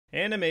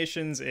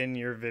Animations in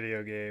your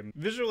video game.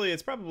 Visually,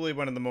 it's probably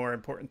one of the more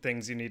important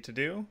things you need to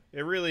do.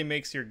 It really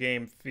makes your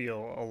game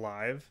feel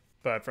alive.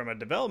 But from a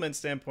development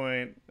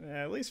standpoint,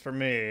 at least for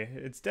me,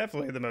 it's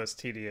definitely the most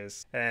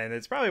tedious. And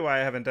it's probably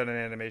why I haven't done an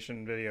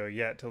animation video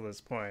yet till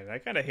this point. I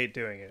kind of hate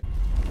doing it.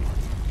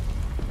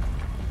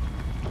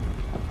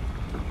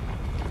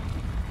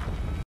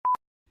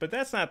 But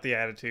that's not the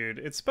attitude.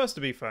 It's supposed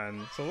to be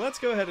fun. So let's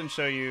go ahead and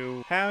show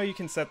you how you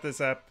can set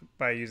this up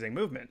by using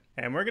movement.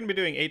 And we're going to be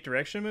doing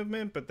 8-direction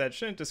movement, but that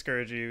shouldn't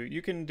discourage you.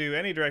 You can do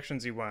any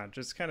directions you want.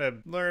 Just kind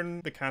of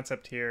learn the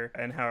concept here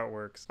and how it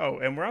works. Oh,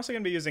 and we're also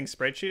going to be using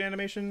sprite sheet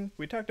animation.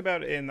 We talked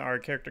about in our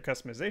character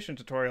customization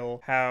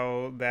tutorial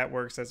how that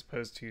works as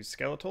opposed to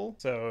skeletal.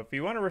 So if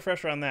you want a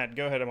refresher on that,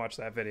 go ahead and watch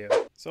that video.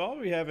 So all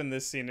we have in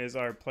this scene is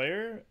our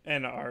player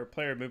and our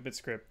player movement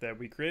script that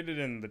we created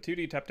in the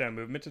 2D top-down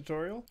movement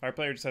tutorial. Our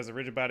player just has a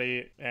rigid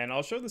body, and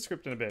I'll show the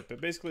script in a bit,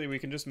 but basically we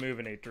can just move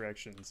in 8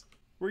 directions.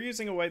 We're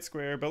using a white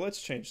square, but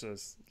let's change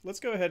this. Let's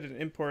go ahead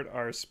and import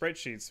our sprite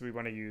sheets we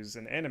want to use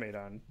and animate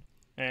on.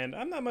 And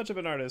I'm not much of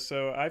an artist,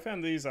 so I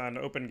found these on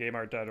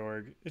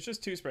opengameart.org. It's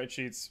just 2 sprite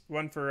sheets,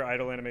 one for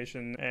idle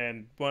animation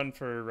and one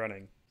for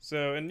running.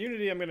 So in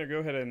Unity, I'm going to go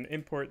ahead and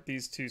import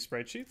these 2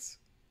 sprite sheets.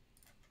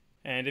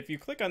 And if you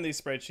click on these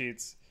sprite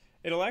sheets,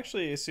 it'll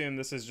actually assume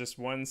this is just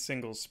one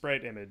single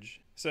sprite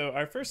image. So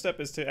our first step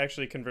is to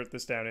actually convert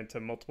this down into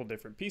multiple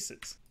different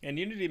pieces. And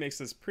Unity makes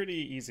this pretty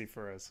easy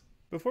for us.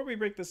 Before we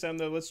break this down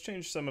though, let's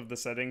change some of the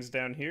settings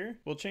down here.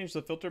 We'll change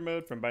the filter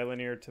mode from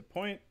bilinear to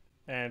point,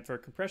 and for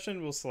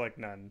compression we'll select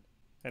none,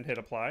 and hit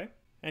apply.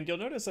 And you'll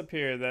notice up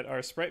here that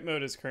our sprite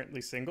mode is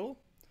currently single.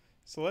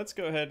 So let's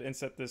go ahead and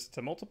set this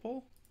to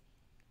multiple,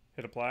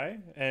 hit apply,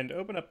 and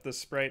open up the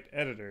sprite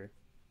editor.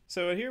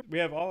 So here we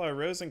have all our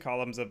rows and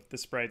columns of the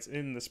sprites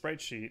in the sprite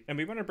sheet, and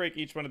we want to break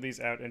each one of these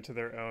out into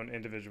their own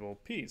individual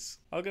piece.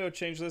 I'll go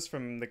change this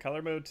from the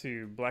color mode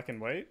to black and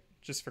white,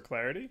 just for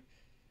clarity.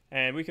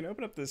 And we can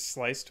open up this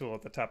slice tool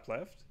at the top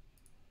left.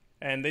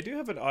 And they do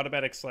have an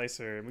automatic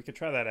slicer, and we could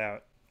try that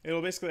out.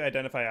 It'll basically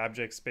identify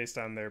objects based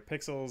on their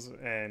pixels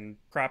and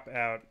crop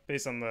out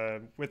based on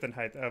the width and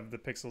height of the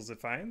pixels it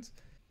finds.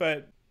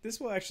 But this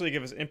will actually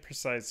give us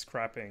imprecise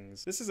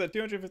croppings. This is a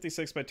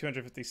 256 by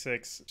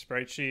 256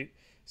 sprite sheet.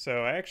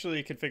 So I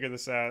actually can figure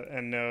this out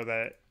and know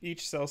that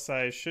each cell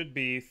size should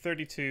be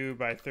 32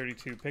 by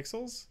 32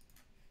 pixels.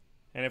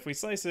 And if we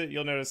slice it,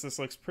 you'll notice this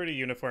looks pretty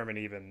uniform and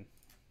even.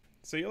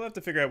 So you'll have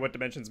to figure out what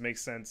dimensions make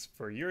sense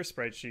for your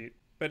sprite sheet.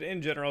 But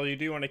in general, you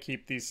do want to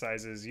keep these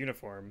sizes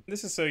uniform.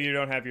 This is so you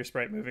don't have your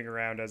sprite moving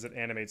around as it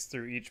animates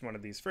through each one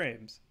of these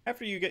frames.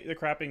 After you get the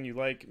cropping you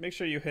like, make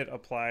sure you hit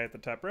apply at the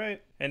top right.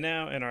 And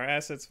now in our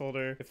assets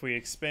folder, if we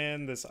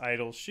expand this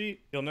idle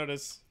sheet, you'll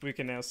notice we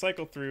can now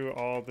cycle through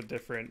all the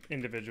different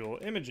individual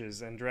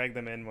images and drag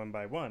them in one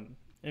by one.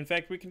 In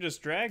fact, we can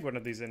just drag one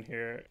of these in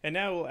here, and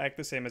now it will act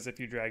the same as if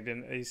you dragged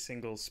in a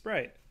single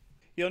sprite.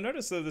 You'll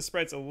notice though the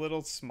sprite's a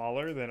little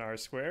smaller than our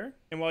square,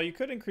 and while you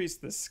could increase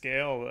the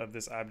scale of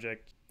this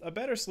object, a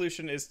better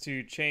solution is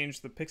to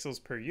change the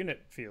pixels per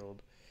unit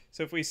field.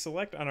 So if we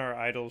select on our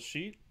idle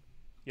sheet,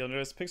 you'll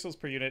notice pixels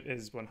per unit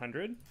is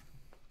 100.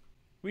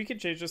 We could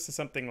change this to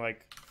something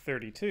like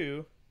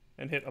 32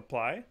 and hit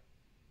apply,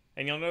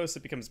 and you'll notice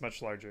it becomes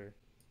much larger.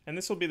 And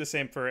this will be the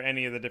same for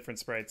any of the different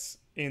sprites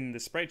in the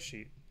sprite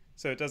sheet,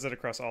 so it does it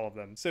across all of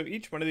them. So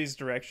each one of these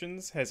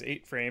directions has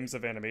 8 frames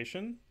of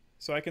animation.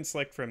 So I can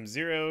select from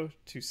 0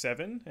 to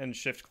 7 and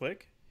shift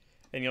click,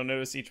 and you'll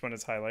notice each one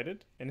is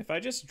highlighted. And if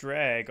I just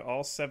drag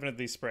all 7 of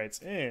these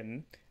sprites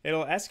in,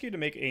 it'll ask you to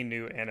make a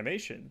new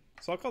animation.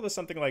 So I'll call this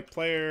something like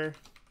player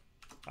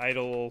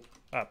idle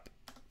up.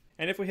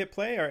 And if we hit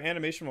play, our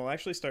animation will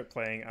actually start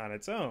playing on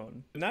its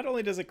own. Not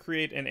only does it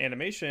create an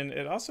animation,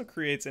 it also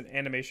creates an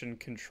animation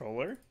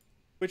controller,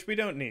 which we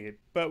don't need,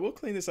 but we'll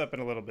clean this up in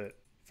a little bit.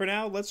 For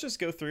now, let's just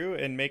go through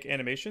and make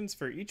animations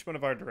for each one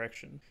of our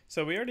direction.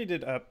 So we already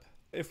did up.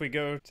 If we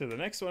go to the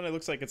next one, it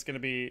looks like it's going to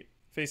be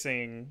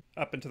facing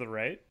up and to the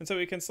right. And so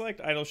we can select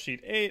idle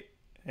sheet 8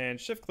 and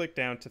shift click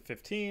down to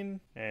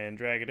 15 and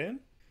drag it in.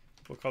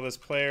 We'll call this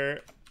player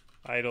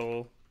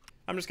idle.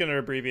 I'm just going to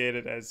abbreviate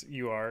it as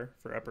UR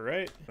for upper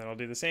right. Then I'll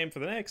do the same for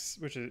the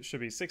next, which should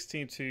be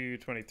 16 to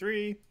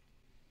 23.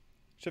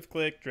 Shift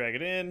click, drag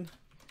it in,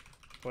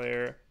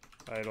 player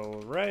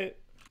idle right.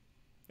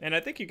 And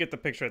I think you get the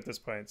picture at this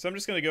point. So I'm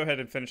just going to go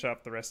ahead and finish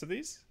off the rest of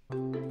these.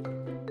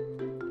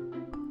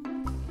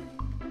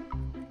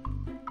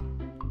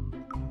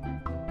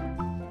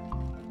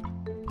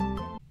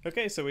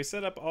 Okay, so we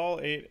set up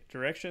all 8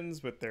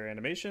 directions with their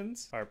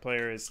animations. Our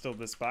player is still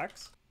this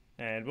box,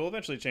 and we'll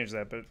eventually change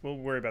that, but we'll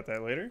worry about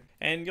that later.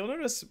 And you'll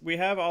notice we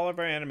have all of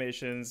our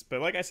animations, but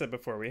like I said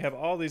before, we have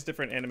all these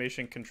different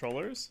animation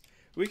controllers.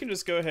 We can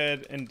just go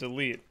ahead and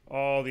delete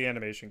all the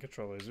animation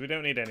controllers. We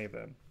don't need any of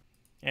them.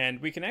 And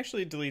we can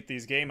actually delete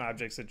these game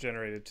objects it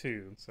generated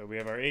too. So we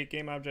have our 8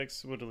 game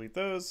objects, we'll delete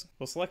those.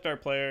 We'll select our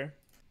player,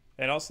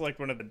 and I'll select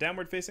one of the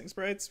downward facing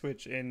sprites,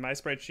 which in my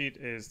sprite sheet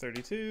is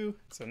 32.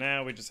 So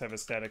now we just have a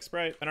static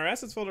sprite. In our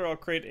assets folder, I'll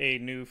create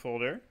a new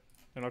folder,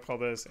 and I'll call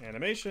this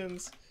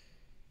animations.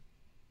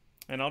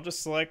 And I'll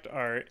just select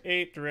our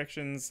 8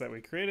 directions that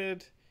we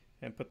created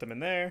and put them in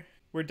there.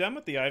 We're done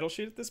with the idle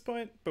sheet at this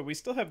point, but we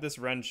still have this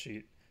run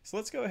sheet. So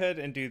let's go ahead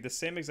and do the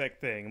same exact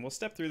thing, and we'll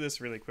step through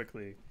this really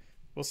quickly.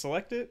 We'll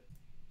select it,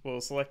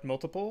 we'll select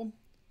multiple.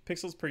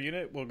 Pixels per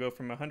unit will go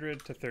from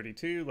 100 to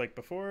 32 like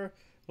before.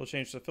 We'll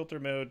change the filter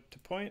mode to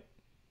point,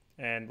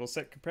 and we'll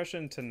set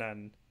compression to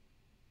none,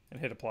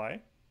 and hit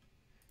apply.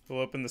 We'll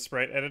open the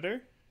sprite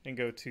editor and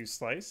go to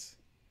slice,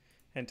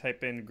 and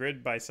type in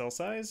grid by cell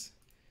size.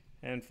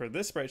 And for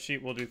this sprite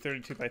sheet, we'll do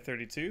 32 by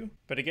 32.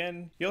 But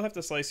again, you'll have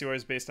to slice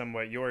yours based on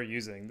what you're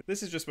using.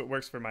 This is just what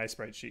works for my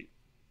sprite sheet.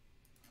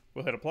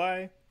 We'll hit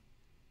apply.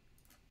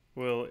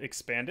 We'll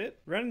expand it.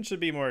 Run should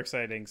be more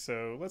exciting,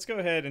 so let's go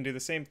ahead and do the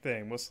same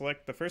thing. We'll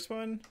select the first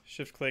one,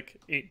 shift click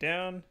 8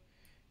 down,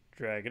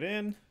 drag it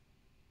in,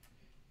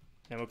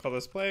 and we'll call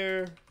this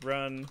player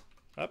run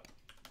up.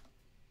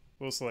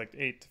 We'll select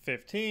 8 to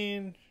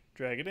 15,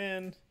 drag it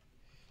in,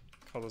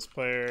 call this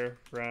player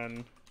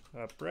run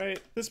up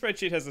right. This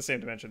spreadsheet has the same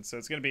dimensions, so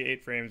it's going to be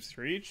 8 frames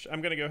for each.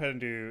 I'm going to go ahead and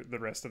do the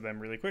rest of them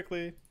really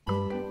quickly.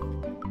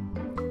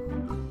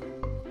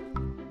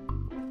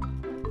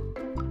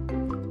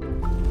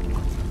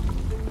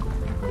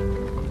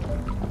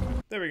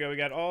 There we go, we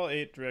got all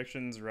 8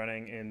 directions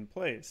running in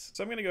place.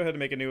 So I'm going to go ahead and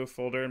make a new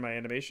folder in my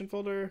animation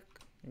folder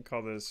and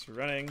call this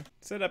running.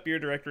 Set up your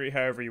directory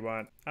however you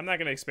want. I'm not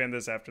going to expand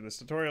this after this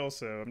tutorial,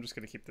 so I'm just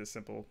going to keep this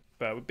simple.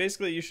 But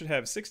basically you should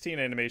have 16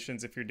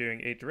 animations if you're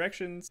doing 8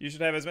 directions. You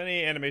should have as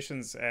many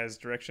animations as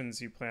directions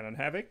you plan on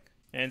having.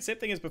 And same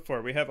thing as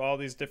before, we have all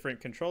these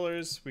different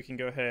controllers. We can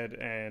go ahead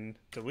and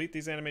delete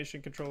these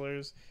animation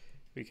controllers.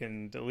 We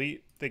can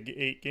delete the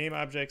 8 game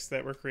objects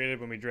that were created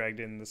when we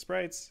dragged in the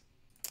sprites.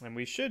 And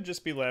we should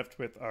just be left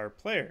with our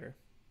player.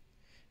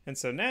 And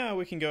so now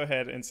we can go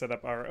ahead and set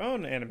up our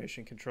own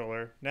animation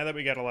controller now that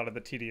we got a lot of the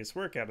tedious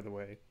work out of the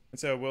way. And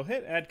so we'll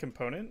hit add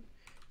component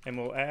and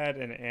we'll add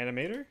an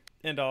animator,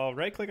 and I'll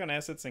right click on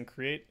assets and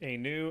create a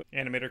new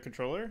animator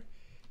controller,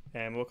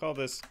 and we'll call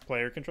this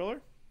player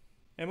controller.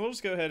 And we'll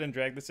just go ahead and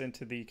drag this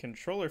into the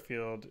controller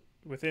field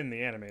within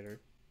the animator.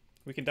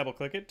 We can double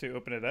click it to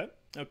open it up.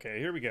 Okay,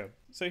 here we go.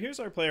 So here's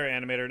our player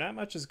animator. Not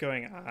much is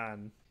going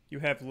on. You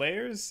have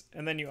layers,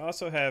 and then you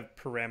also have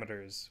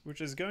parameters,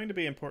 which is going to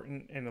be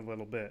important in a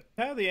little bit.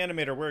 How the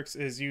animator works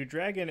is you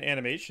drag in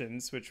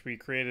animations, which we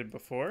created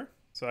before.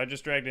 So I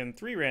just dragged in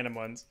 3 random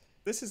ones.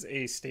 This is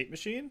a state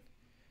machine.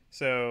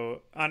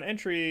 So on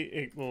entry,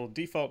 it will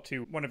default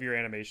to one of your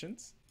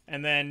animations.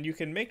 And then you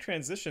can make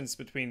transitions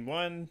between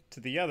one to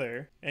the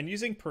other, and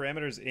using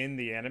parameters in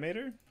the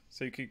animator.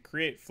 So you could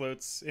create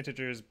floats,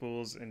 integers,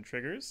 bools, and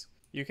triggers.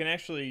 You can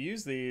actually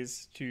use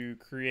these to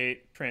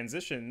create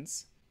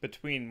transitions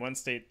between one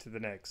state to the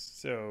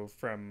next. So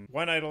from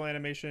one idle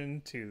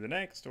animation to the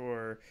next,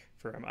 or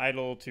from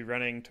idle to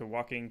running to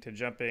walking to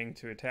jumping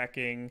to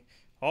attacking,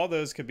 all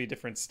those could be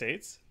different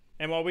states.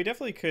 And while we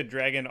definitely could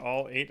drag in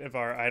all 8 of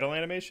our idle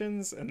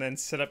animations and then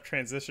set up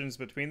transitions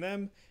between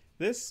them,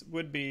 this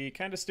would be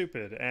kind of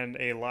stupid and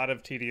a lot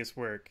of tedious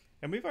work.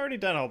 And we've already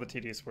done all the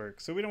tedious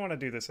work, so we don't want to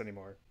do this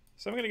anymore.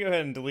 So I'm going to go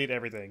ahead and delete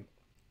everything.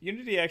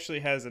 Unity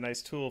actually has a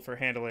nice tool for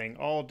handling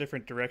all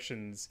different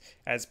directions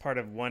as part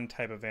of one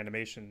type of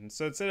animation.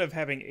 So instead of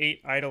having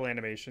 8 idle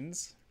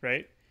animations,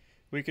 right,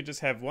 we could just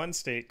have one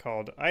state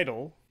called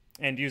idle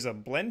and use a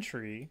blend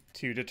tree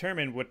to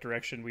determine what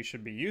direction we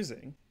should be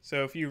using.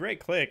 So if you right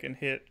click and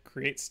hit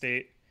create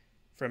state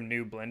from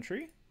new blend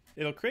tree,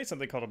 it'll create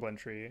something called a blend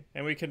tree,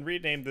 and we can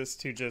rename this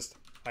to just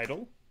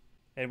idle,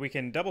 and we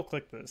can double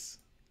click this,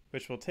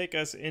 which will take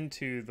us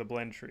into the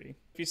blend tree.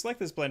 If you select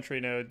this blend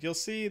tree node, you'll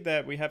see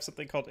that we have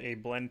something called a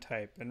blend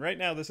type, and right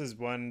now this is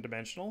one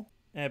dimensional,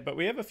 but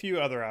we have a few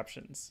other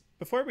options.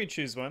 Before we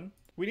choose one,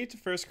 we need to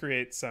first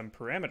create some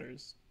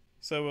parameters.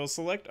 So we'll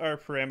select our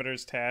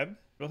parameters tab,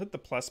 we'll hit the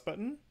plus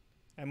button,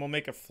 and we'll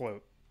make a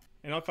float.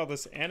 And I'll call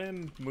this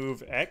anim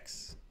move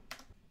x,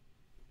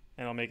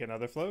 and I'll make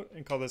another float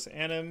and call this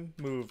anim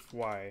move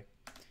y.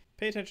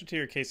 Pay attention to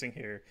your casing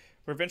here.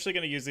 We're eventually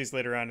going to use these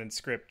later on in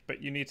script,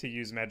 but you need to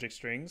use magic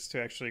strings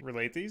to actually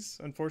relate these,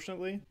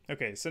 unfortunately.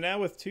 Okay, so now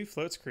with 2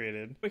 floats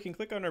created, we can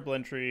click on our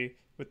blend tree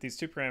with these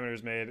 2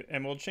 parameters made,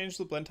 and we'll change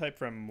the blend type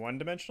from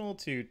 1-dimensional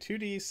to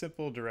 2D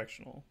simple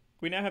directional.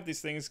 We now have these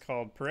things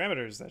called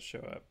parameters that show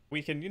up.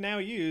 We can now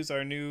use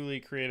our newly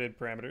created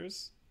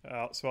parameters.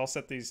 So I'll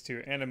set these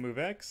to anim move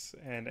x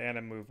and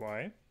anim move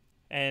y.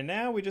 And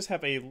now we just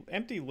have an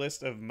empty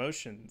list of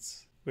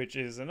motions, which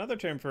is another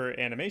term for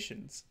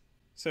animations.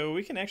 So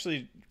we can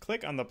actually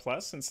click on the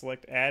plus and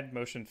select add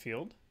motion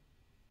field.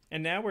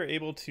 And now we're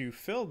able to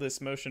fill this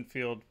motion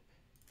field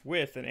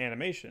with an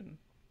animation.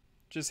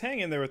 Just hang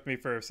in there with me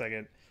for a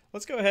second.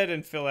 Let's go ahead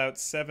and fill out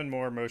 7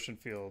 more motion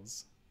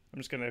fields. I'm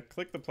just going to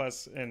click the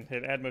plus and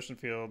hit add motion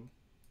field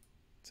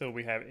till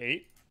we have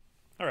 8.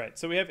 Alright,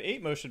 so we have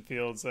 8 motion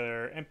fields that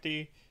are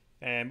empty,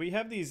 and we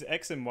have these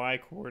x and y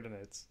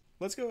coordinates.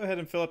 Let's go ahead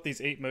and fill up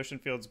these 8 motion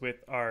fields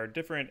with our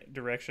different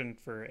direction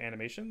for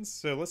animations.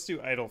 So let's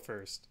do idle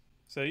first.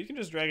 So you can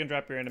just drag and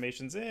drop your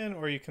animations in,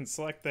 or you can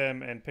select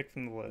them and pick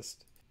from the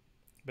list.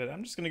 But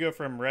I'm just going to go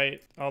from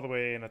right all the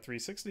way in a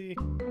 360.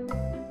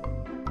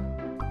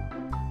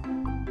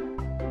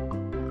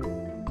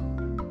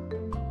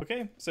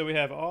 Okay, so we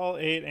have all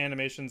 8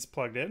 animations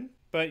plugged in,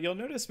 but you'll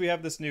notice we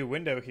have this new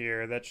window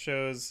here that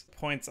shows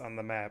points on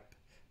the map.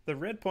 The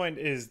red point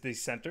is the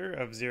center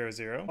of 0,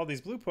 0. All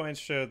these blue points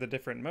show the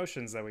different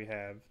motions that we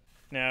have.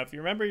 Now, if you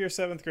remember your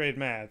 7th grade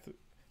math,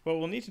 what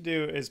we'll need to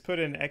do is put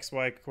in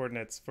XY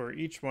coordinates for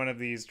each one of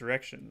these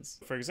directions.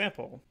 For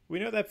example, we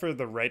know that for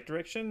the right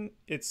direction,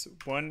 it's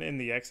 1 in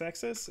the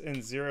x-axis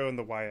and 0 in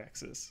the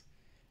y-axis.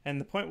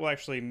 And the point will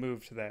actually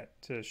move to that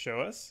to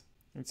show us.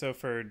 And so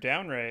for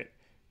down right,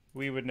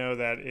 we would know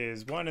that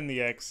is 1 in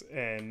the x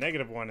and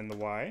 -1 in the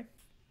y.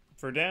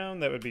 For down,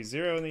 that would be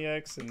 0 in the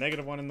x and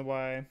 -1 in the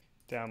y.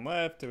 Down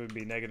left, it would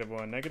be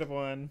 -1,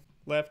 -1.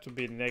 Left would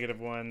be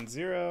 -1,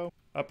 0.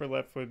 Upper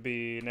left would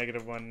be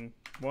 -1,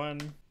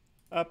 1.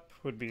 Up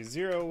would be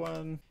 0,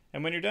 1.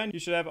 And when you're done, you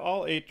should have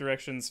all 8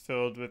 directions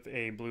filled with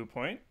a blue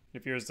point.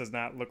 If yours does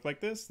not look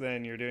like this,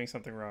 then you're doing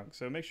something wrong.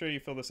 So make sure you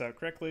fill this out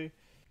correctly.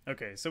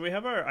 Okay, so we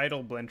have our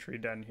idle blend tree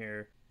done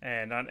here.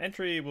 And on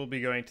entry, we'll be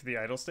going to the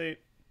idle state.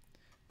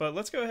 But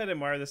let's go ahead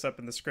and wire this up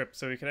in the script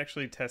so we can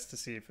actually test to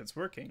see if it's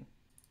working.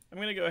 I'm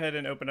going to go ahead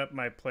and open up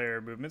my player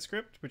movement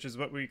script, which is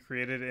what we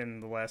created in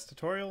the last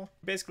tutorial.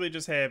 Basically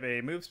just have a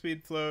move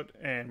speed float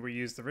and we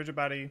use the rigid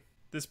body.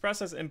 This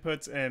process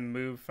inputs and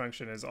move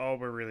function is all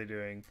we're really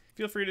doing.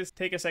 Feel free to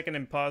take a second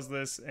and pause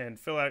this and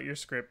fill out your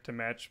script to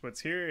match what's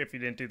here if you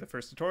didn't do the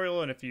first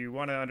tutorial, and if you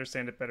want to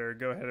understand it better,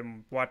 go ahead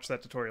and watch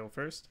that tutorial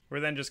first.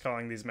 We're then just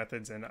calling these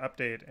methods in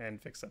update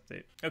and fix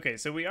update. Okay,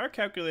 so we are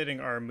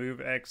calculating our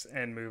move x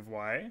and move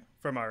y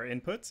from our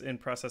inputs in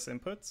process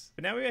inputs,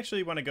 but now we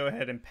actually want to go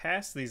ahead and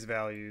pass these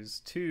values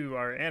to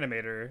our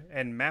animator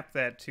and map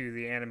that to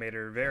the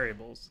animator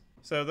variables.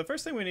 So the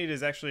first thing we need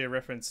is actually a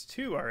reference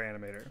to our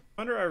animator.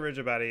 Under our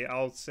rigid body,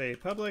 I'll say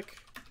public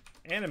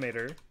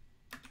animator,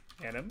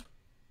 anim,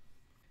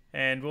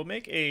 and we'll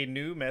make a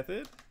new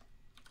method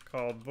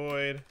called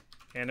void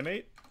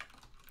animate.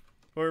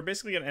 What we're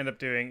basically going to end up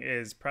doing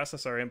is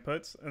process our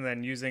inputs, and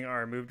then using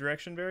our move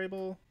direction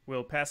variable,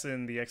 we'll pass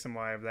in the x and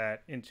y of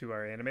that into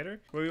our animator.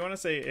 What we want to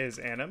say is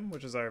anim,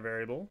 which is our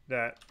variable,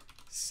 that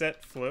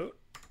set float.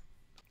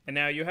 And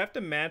now you have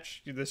to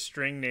match the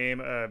string name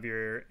of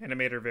your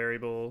animator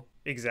variable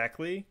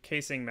exactly.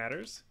 Casing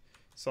matters.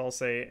 So I'll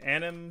say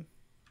anim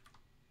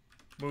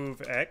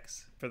move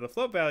x. For the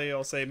float value,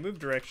 I'll say move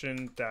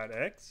direction dot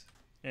x.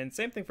 And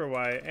same thing for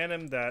y,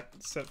 anim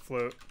dot set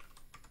float.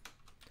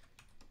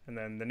 And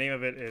then the name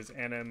of it is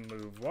anim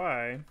move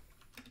y.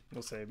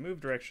 We'll say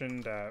move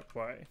direction dot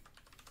y.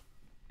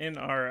 In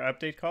our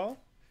update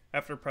call,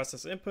 after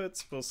process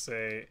inputs, we'll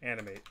say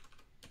animate.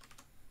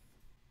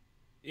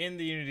 In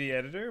the Unity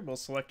editor, we'll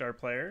select our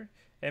player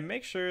and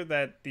make sure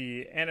that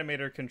the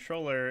animator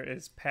controller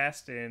is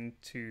passed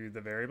into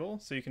the variable.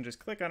 So you can just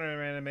click on our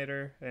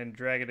animator and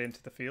drag it into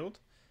the field.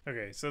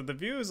 Okay, so the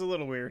view is a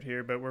little weird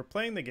here, but we're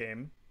playing the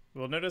game.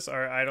 We'll notice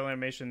our idle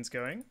animations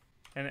going.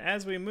 And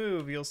as we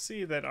move, you'll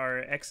see that our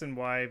X and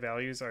Y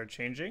values are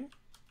changing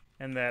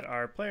and that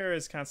our player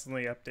is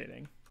constantly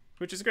updating,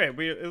 which is great.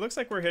 It looks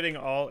like we're hitting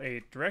all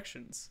 8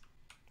 directions.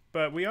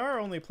 But we are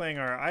only playing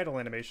our idle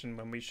animation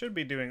when we should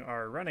be doing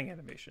our running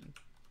animation.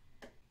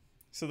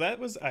 So that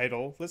was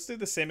idle. Let's do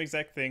the same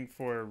exact thing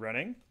for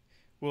running.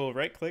 We'll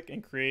right click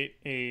and create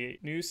a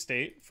new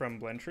state from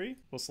blend tree.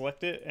 We'll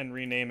select it and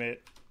rename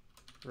it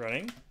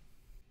running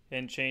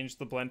and change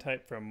the blend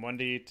type from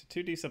 1D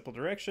to 2D simple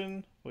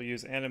direction. We'll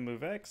use anim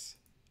move x,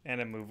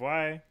 anim move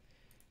y.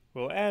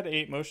 We'll add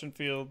 8 motion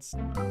fields.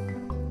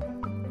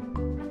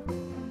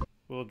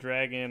 We'll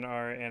drag in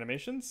our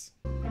animations.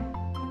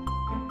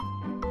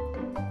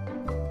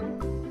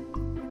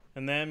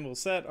 And then we'll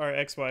set our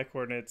XY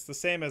coordinates the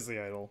same as the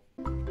idle.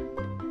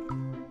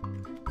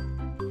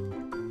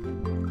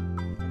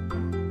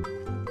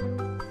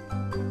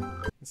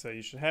 So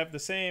you should have the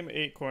same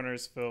 8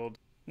 corners filled.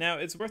 Now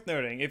it's worth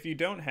noting, if you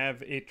don't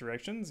have 8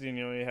 directions, and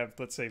you only have,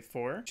 let's say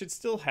 4, you should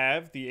still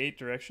have the 8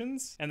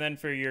 directions. And then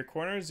for your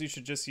corners, you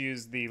should just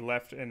use the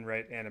left and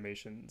right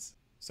animations.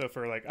 So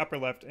for like upper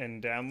left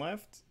and down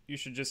left, you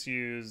should just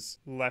use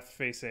left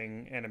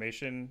facing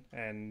animation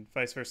and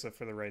vice versa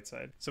for the right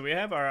side. So we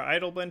have our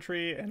idle blend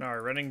tree and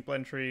our running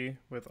blend tree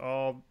with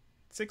all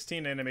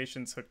 16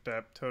 animations hooked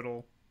up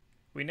total.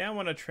 We now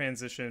want to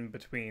transition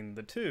between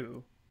the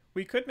two.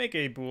 We could make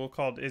a bool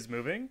called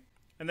isMoving,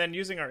 and then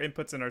using our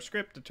inputs in our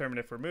script determine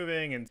if we're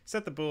moving and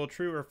set the bool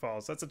true or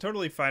false. That's a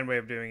totally fine way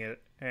of doing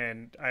it,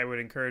 and I would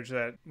encourage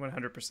that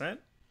 100%.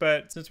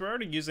 But since we're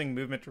already using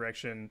movement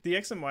direction, the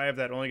x and y of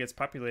that only gets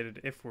populated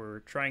if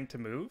we're trying to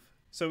move.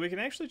 So we can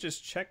actually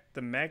just check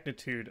the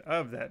magnitude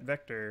of that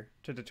vector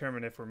to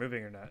determine if we're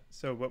moving or not.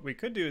 So what we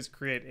could do is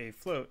create a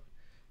float,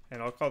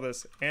 and I'll call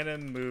this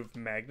anim move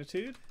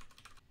magnitude.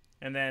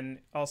 And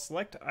then I'll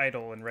select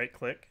idle and right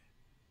click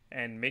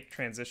and make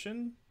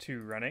transition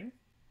to running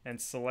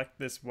and select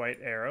this white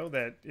arrow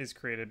that is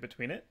created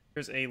between it.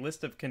 There's a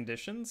list of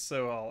conditions,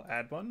 so I'll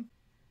add one.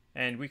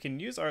 And we can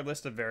use our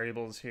list of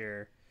variables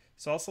here.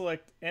 So I'll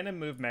select anim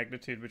move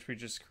magnitude, which we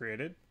just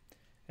created.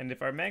 And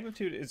if our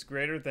magnitude is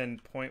greater than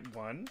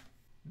 0.1,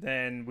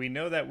 then we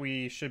know that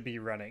we should be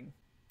running.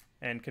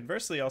 And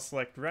conversely, I'll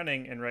select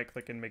running and right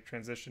click and make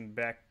transition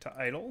back to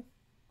idle,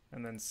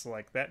 and then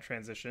select that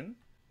transition.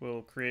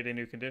 We'll create a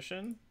new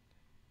condition.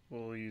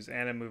 We'll use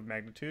anim move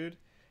magnitude,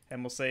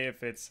 and we'll say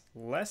if it's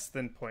less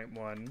than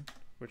 0.1,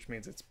 which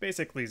means it's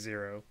basically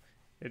 0.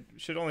 It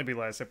should only be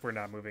less if we're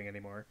not moving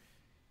anymore.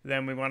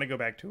 Then we want to go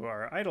back to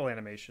our idle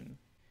animation.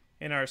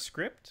 In our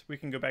script, we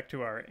can go back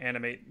to our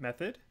animate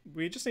method.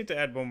 We just need to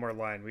add one more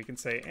line. We can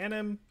say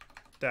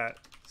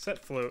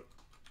anim.setFloat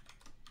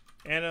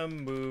anim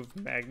move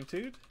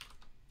magnitude.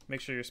 Make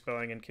sure your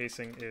spelling and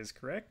casing is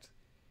correct.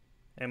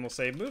 And we'll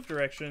say move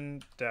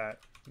direction dot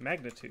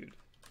magnitude.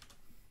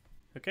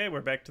 Okay,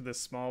 we're back to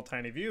this small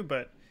tiny view,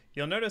 but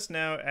you'll notice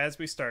now as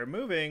we start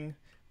moving,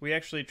 we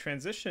actually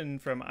transition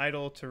from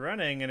idle to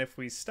running, and if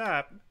we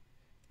stop,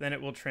 then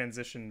it will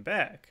transition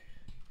back.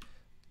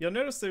 You'll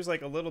notice there's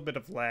like a little bit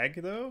of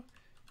lag though,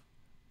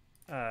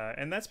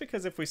 and that's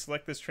because if we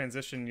select this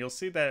transition, you'll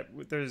see that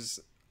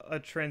there's a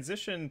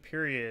transition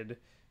period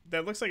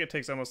that looks like it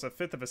takes almost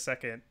 1/5 of a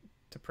second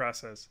to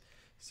process.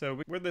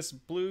 So where this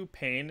blue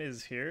pane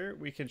is here,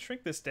 we can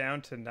shrink this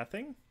down to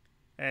nothing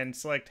and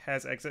select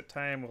has exit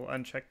time. We'll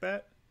uncheck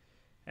that,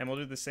 and we'll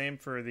do the same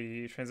for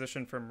the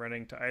transition from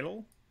running to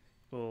idle.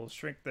 We'll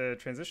shrink the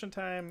transition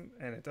time,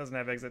 and it doesn't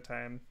have exit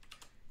time.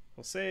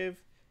 We'll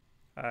save.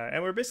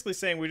 And we're basically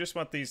saying we just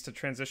want these to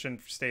transition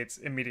states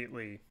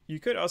immediately. You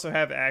could also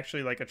have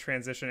actually like a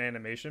transition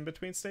animation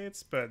between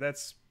states, but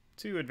that's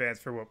too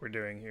advanced for what we're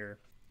doing here.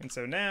 And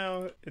so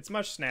now it's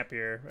much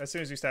snappier. As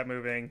soon as you stop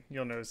moving,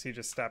 you'll notice he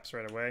just stops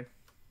right away.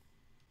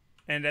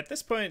 And at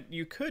this point,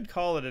 you could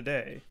call it a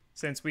day,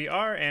 since we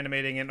are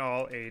animating in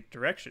all 8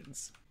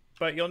 directions.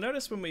 But you'll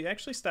notice when we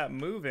actually stop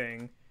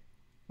moving,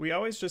 we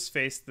always just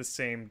face the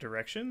same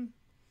direction.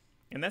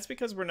 And that's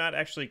because we're not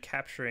actually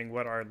capturing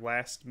what our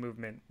last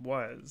movement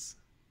was.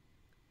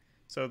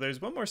 So there's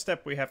one more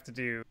step we have to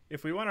do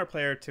if we want our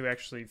player to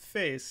actually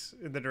face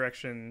the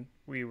direction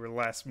we were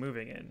last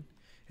moving in.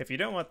 If you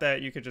don't want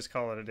that, you could just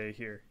call it a day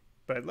here.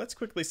 But let's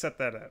quickly set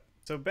that up.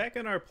 So back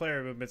in our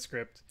player movement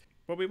script,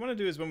 what we want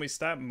to do is when we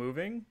stop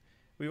moving,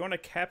 we want to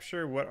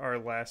capture what our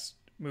last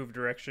move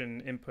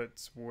direction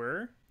inputs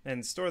were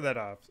and store that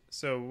off.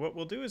 So what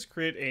we'll do is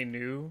create a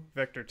new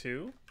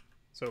vector2.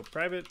 So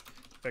private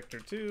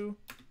vector2,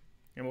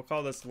 and we'll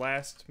call this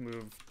last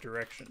move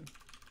direction.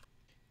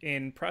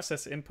 In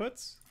process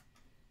inputs,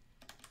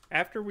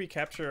 after we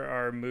capture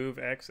our move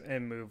x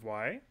and move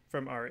y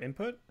from our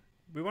input,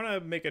 we want to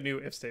make a new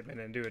if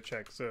statement and do a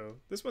check. So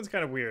this one's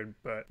kind of weird,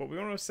 but what we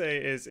want to say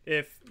is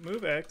if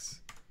move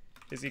x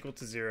is equal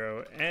to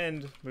 0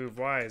 and move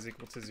y is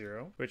equal to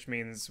 0, which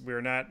means we're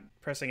not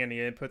pressing any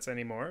inputs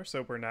anymore,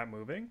 so we're not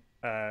moving.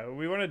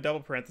 We want to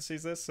double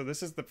parentheses this, so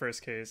this is the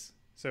first case.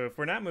 So if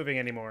we're not moving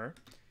anymore,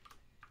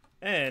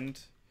 and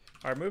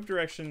our move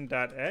direction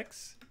dot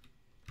x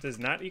does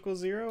not equal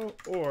 0,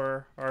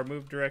 or our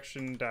move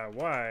direction dot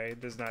y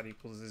does not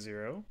equal to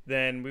 0,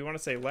 then we want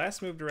to say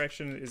last move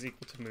direction is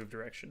equal to move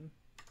direction.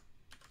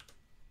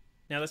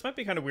 Now this might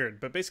be kind of weird,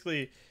 but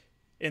basically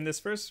in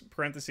this first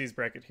parentheses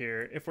bracket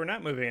here, if we're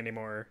not moving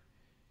anymore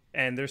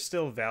and there's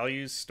still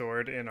values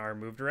stored in our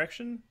move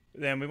direction,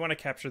 then we want to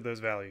capture those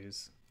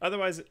values.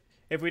 Otherwise,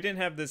 if we didn't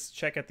have this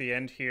check at the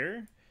end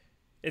here,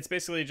 it's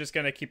basically just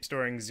going to keep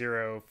storing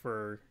 0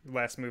 for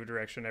last move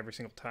direction every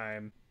single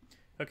time.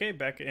 Okay,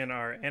 back in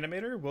our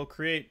animator, we'll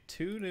create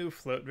 2 new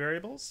float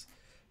variables.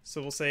 So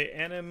we'll say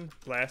anim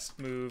last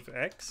move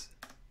x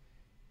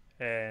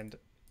and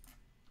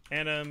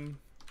anim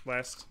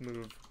last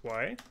move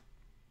y.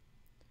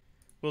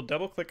 We'll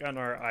double click on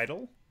our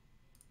idle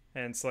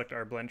and select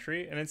our blend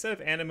tree. And instead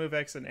of anim move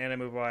x and anim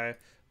move y,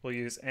 we'll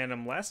use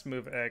anim last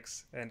move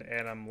x and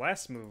anim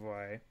last move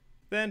y.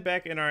 Then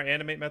back in our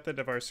animate method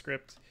of our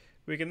script,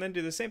 we can then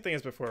do the same thing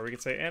as before. We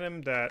can say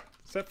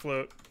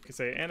anim.setFloat, we can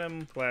say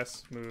anim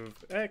last move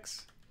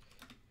x,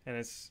 and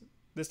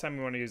this time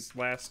we want to use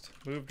last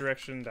move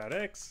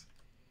direction.x,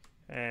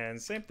 and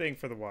same thing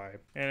for the y.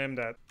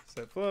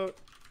 Anim.setFloat,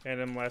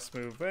 anim last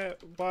move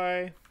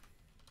y,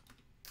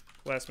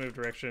 last move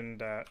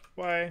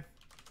direction.y.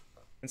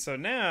 And so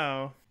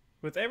now,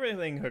 with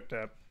everything hooked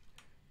up,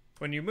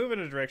 when you move in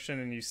a direction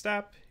and you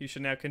stop, you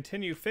should now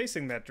continue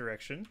facing that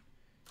direction,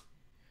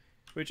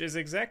 which is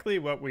exactly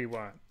what we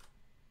want.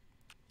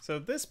 So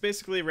this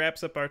basically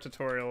wraps up our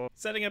tutorial.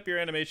 Setting up your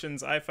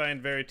animations I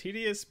find very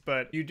tedious,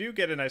 but you do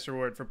get a nice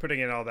reward for putting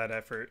in all that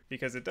effort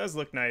because it does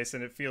look nice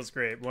and it feels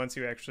great once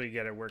you actually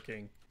get it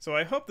working. So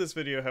I hope this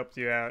video helped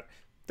you out.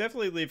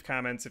 Definitely leave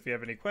comments if you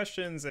have any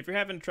questions. If you're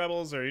having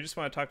troubles or you just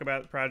want to talk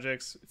about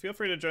projects, feel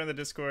free to join the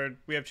Discord.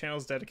 We have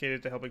channels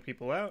dedicated to helping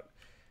people out.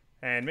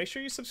 And make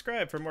sure you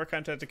subscribe for more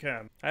content to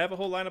come. I have a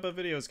whole lineup of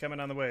videos coming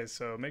on the way,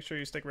 so make sure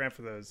you stick around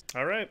for those.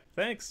 Alright,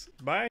 thanks.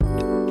 Bye.